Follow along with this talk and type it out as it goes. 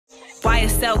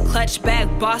YSL clutch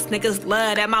bag boss. Niggas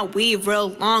love that my weave real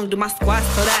long. Do my squats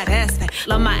so that ass fat.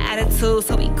 Love my attitude,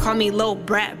 so he call me Lil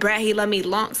Brat. Brat, he love me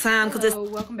long time. Cause it's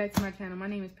welcome back to my channel. My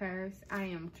name is Paris. I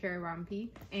am Cherry Robin P.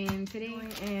 And today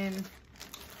an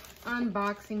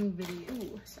unboxing video.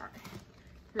 Ooh, sorry.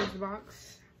 Here's the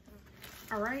box.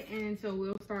 Alright, and so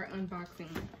we'll start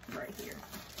unboxing right here.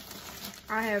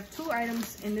 I have 2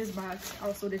 items in this box.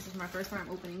 Also, this is my first time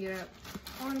opening it up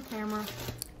on camera.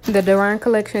 The Doron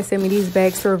collection sent me these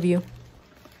bags to review.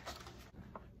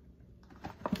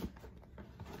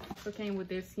 So it came with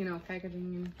this, you know,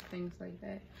 packaging and things like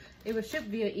that. It was shipped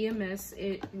via EMS.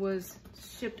 It was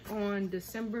shipped on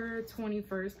December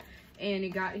 21st and it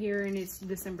got here and it's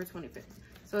December 25th.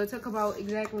 So it took about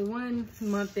exactly 1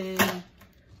 month and,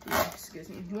 excuse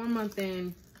me, 1 month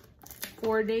and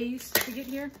 4 days to get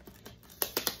here.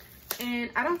 And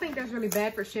I don't think that's really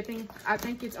bad for shipping. I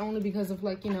think it's only because of,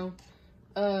 like, you know,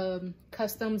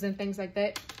 customs and things like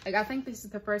that. Like, I think this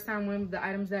is the first time one of the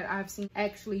items that I've seen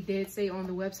actually did say on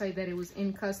the website that it was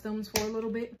in customs for a little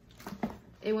bit.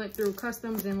 It went through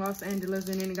customs in Los Angeles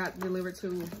and then it got delivered to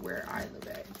where I live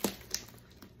at.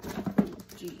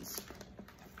 Jeez.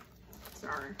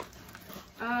 Sorry.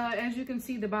 As you can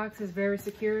see, the box is very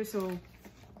secure, so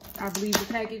I believe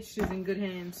the package is in good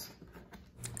hands.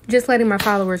 Just letting my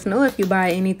followers know, if you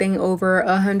buy anything over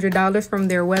 $100 from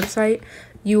their website,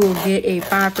 you will get a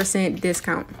 5%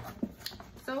 discount.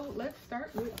 So let's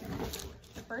start with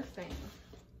the first thing.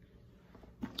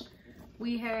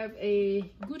 We have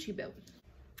a Gucci belt.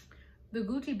 The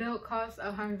Gucci belt costs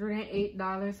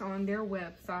 $108 on their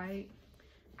website.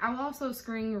 I'll also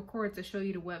screen record to show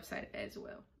you the website as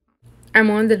well. I'm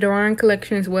on the Doron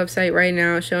Collections website right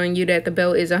now showing you that the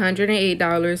belt is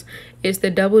 $108. It's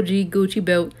the Dhgate Gucci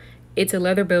belt. It's a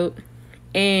leather belt.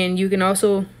 And you can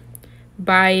also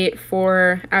buy it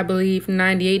for, I believe,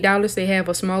 $98. They have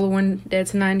a smaller one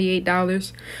that's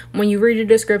 $98. When you read the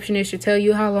description, it should tell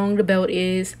you how long the belt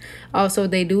is. Also,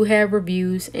 they do have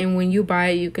reviews. And when you buy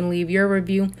it, you can leave your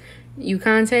review. You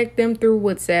contact them through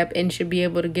WhatsApp and should be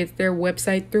able to get their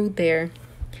website through there.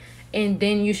 And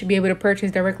then you should be able to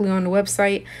purchase directly on the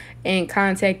website and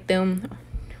contact them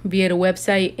via the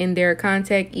website in their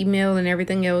contact email and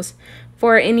everything else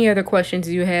for any other questions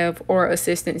you have or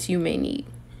assistance you may need.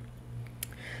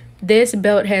 This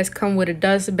belt has come with a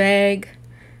dust bag,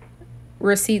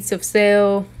 receipts of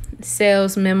sale,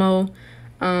 sales memo,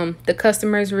 the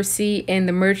customer's receipt, and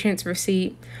the merchant's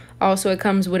receipt. Also, it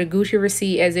comes with a Gucci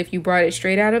receipt as if you brought it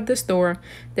straight out of the store.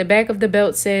 The back of the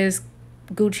belt says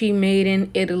Gucci made in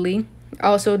Italy.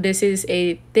 Also, this is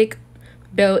a thick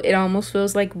belt. It almost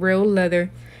feels like real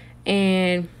leather.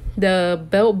 And the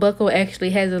belt buckle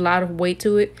actually has a lot of weight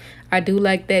to it. I do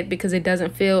like that because it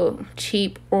doesn't feel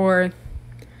cheap, or,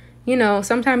 you know,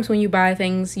 sometimes when you buy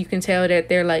things, you can tell that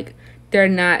they're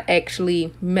not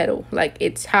actually metal. Like,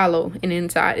 it's hollow and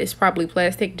inside it's probably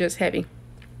plastic, just heavy.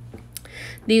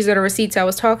 These are the receipts I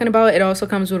was talking about. It also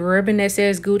comes with a ribbon that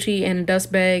says Gucci and a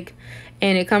dust bag.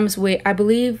 And it comes with, I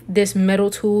believe, this metal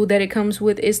tool that it comes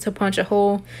with is to punch a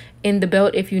hole in the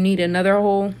belt if you need another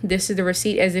hole. This is the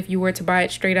receipt as if you were to buy it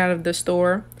straight out of the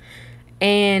store.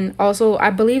 And also,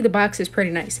 I believe the box is pretty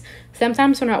nice.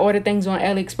 Sometimes when I order things on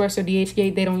Aliexpress or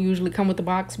Dhgate, they don't usually come with the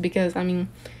box because, I mean,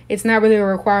 it's not really a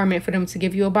requirement for them to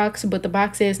give you a box. But the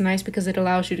box is nice because it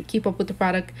allows you to keep up with the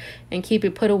product and keep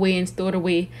it put away and stored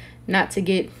away, not to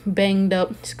get banged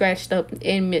up, scratched up,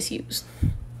 and misused.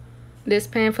 This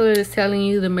pamphlet is telling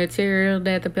you the material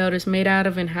that the belt is made out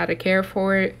of and how to care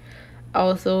for it.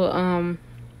 Also,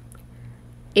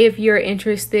 if you're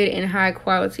interested in high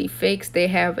quality fakes, they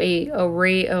have a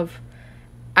array of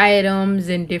items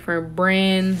and different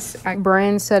brands.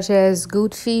 Brands such as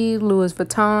Gucci, Louis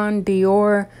Vuitton,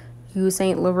 Dior, Yves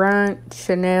Saint Laurent,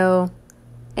 Chanel,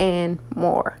 and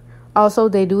more. Also,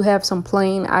 they do have some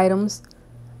plain items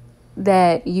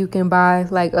that you can buy,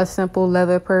 like a simple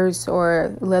leather purse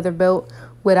or leather belt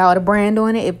without a brand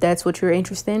on it, if that's what you're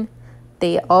interested in.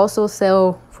 They also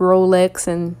sell Rolex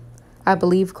and I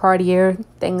believe Cartier,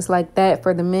 things like that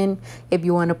for the men. If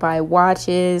you want to buy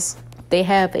watches, they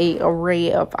have a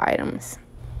array of items.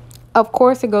 Of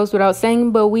course, it goes without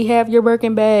saying, but we have your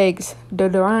Birkin bags. The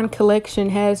Doron collection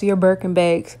has your Birkin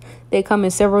bags. They come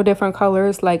in several different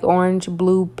colors like orange,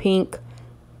 blue, pink.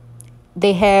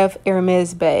 They have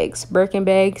Hermes bags, Birkin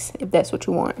bags, if that's what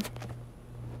you want.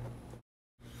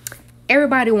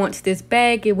 Everybody wants this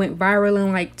bag. It went viral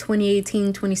in like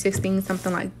 2018, 2016,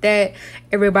 something like that.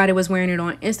 Everybody was wearing it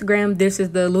on Instagram. This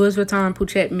is the Louis Vuitton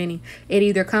Pochette Mini. It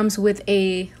either comes with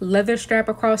a leather strap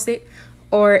across it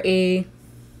or a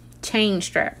chain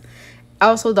strap.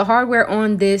 Also, the hardware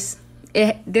on this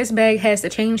This bag has the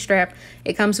chain strap.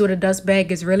 It comes with a dust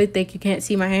bag. It's really thick. You can't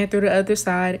see my hand through the other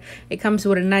side. It comes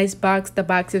with a nice box. The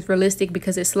box is realistic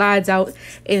because it slides out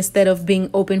instead of being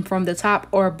open from the top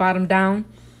or bottom down.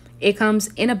 It comes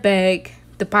in a bag.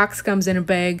 The box comes in a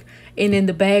bag, and then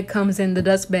the bag comes in the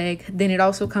dust bag. Then it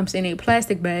also comes in a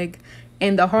plastic bag,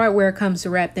 and the hardware comes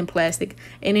wrapped in plastic.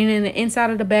 And then in the inside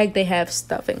of the bag, they have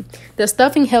stuffing. The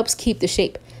stuffing helps keep the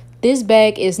shape. This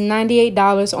bag is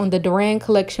 $98 on the Doron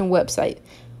collection website.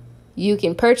 You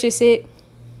can purchase it.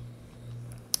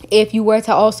 If you were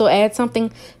to also add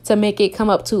something to make it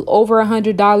come up to over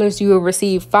 $100, you will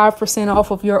receive 5% off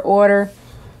of your order.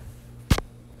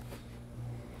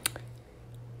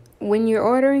 When you're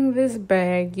ordering this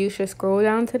bag, you should scroll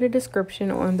down to the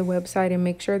description on the website and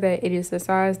make sure that it is the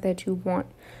size that you want.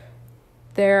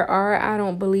 There are, I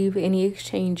don't believe, any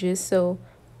exchanges, so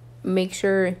make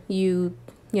sure you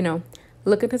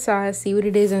look at the size, see what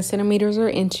it is in centimeters or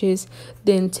inches,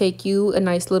 then take you a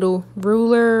nice little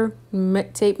ruler,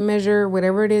 tape measure,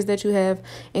 whatever it is that you have,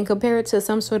 and compare it to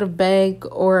some sort of bag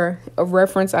or a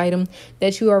reference item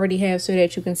that you already have so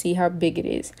that you can see how big it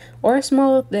is or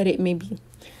small that it may be.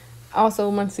 Also,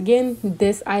 once again,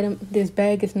 this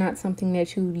bag is not something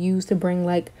that you use to bring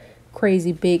like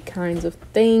crazy big kinds of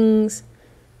things,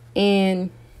 and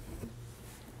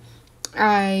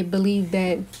I believe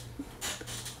that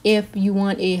if you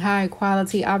want a high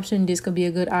quality option, this could be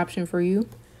a good option for you.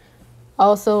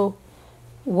 Also,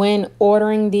 when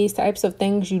ordering these types of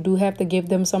things, you do have to give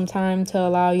them some time to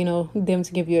allow, them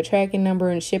to give you a tracking number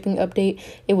and shipping update.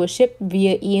 It was shipped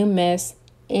via EMS,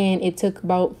 and it took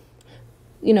about,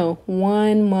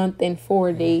 1 month and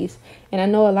 4 days. And I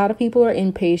know a lot of people are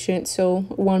impatient, so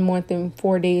 1 month and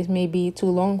 4 days may be too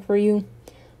long for you.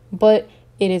 But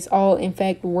it is all, in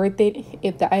fact, worth it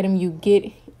if the item you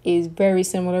get is very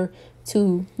similar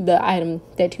to the item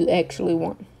that you actually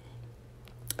want.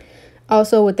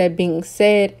 Also, with that being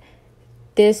said,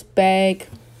 this bag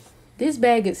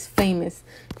is famous.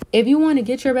 If you want to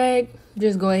get your bag,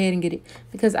 just go ahead and get it,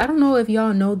 because I don't know if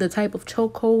y'all know the type of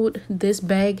chokehold this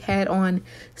bag had on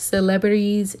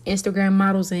celebrities, Instagram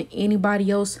models, and anybody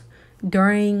else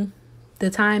during the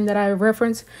time that I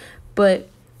referenced, but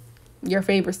your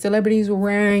favorite celebrities were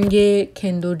wearing it.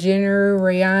 Kendall Jenner,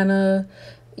 Rihanna,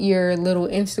 your little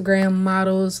Instagram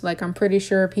models, like I'm pretty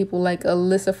sure people like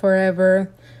Alyssa Forever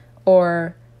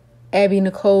or Abby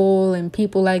Nicole and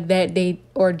people like that,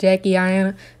 or Jackie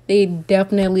Aina, they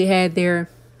definitely had their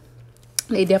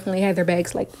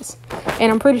bags like this,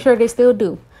 and I'm pretty sure they still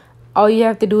do. All you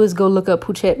have to do is go look up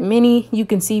Pochette Mini. You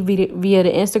can see via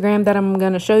the Instagram that I'm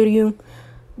gonna show you.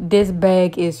 This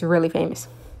bag is really famous.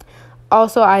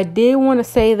 Also, I did want to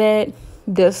say that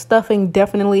the stuffing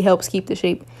definitely helps keep the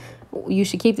shape. You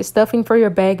should keep the stuffing for your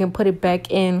bag and put it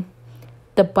back in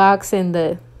the box and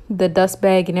the dust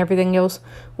bag and everything else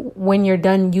when you're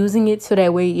done using it, so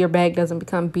that way your bag doesn't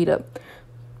become beat up.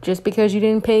 Just because you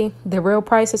didn't pay the real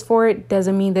prices for it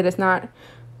doesn't mean that it's not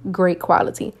great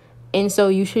quality. And so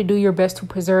you should do your best to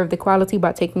preserve the quality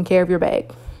by taking care of your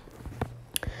bag.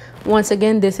 Once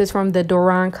again, this is from the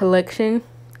Doron collection.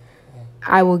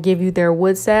 I will give you their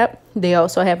WhatsApp. They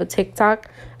also have a TikTok.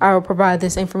 I will provide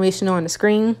this information on the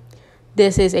screen.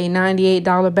 This is a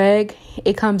 $98 bag.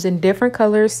 It comes in different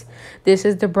colors. This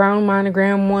is the brown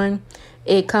monogram one.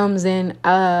 It comes in,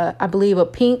 I believe, a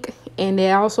pink. And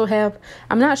they also have,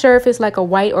 I'm not sure if it's like a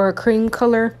white or a cream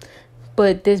color,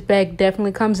 but this bag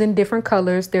definitely comes in different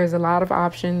colors. There's a lot of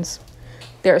options.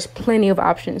 There's plenty of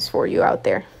options for you out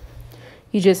there.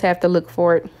 You just have to look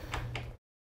for it.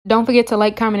 Don't forget to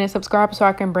like, comment, and subscribe so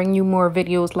I can bring you more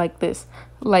videos like this,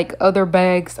 like other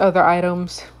bags, other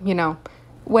items,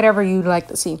 whatever you'd like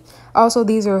to see. Also,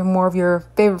 these are more of your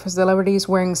favorite celebrities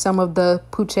wearing some of the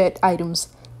Pochette items.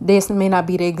 This may not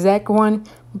be the exact one,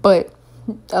 but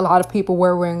a lot of people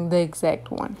were wearing the exact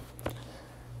one.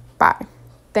 Bye.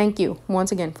 Thank you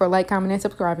once again for like, comment, and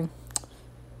subscribing.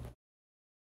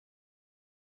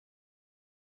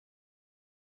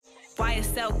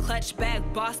 YSL clutch bag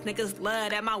boss niggas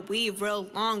love that my weave real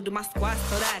long. Do my squats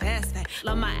so that ass fat.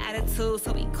 Love my attitude,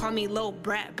 so he call me little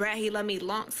brat. He love me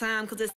long time, cause it's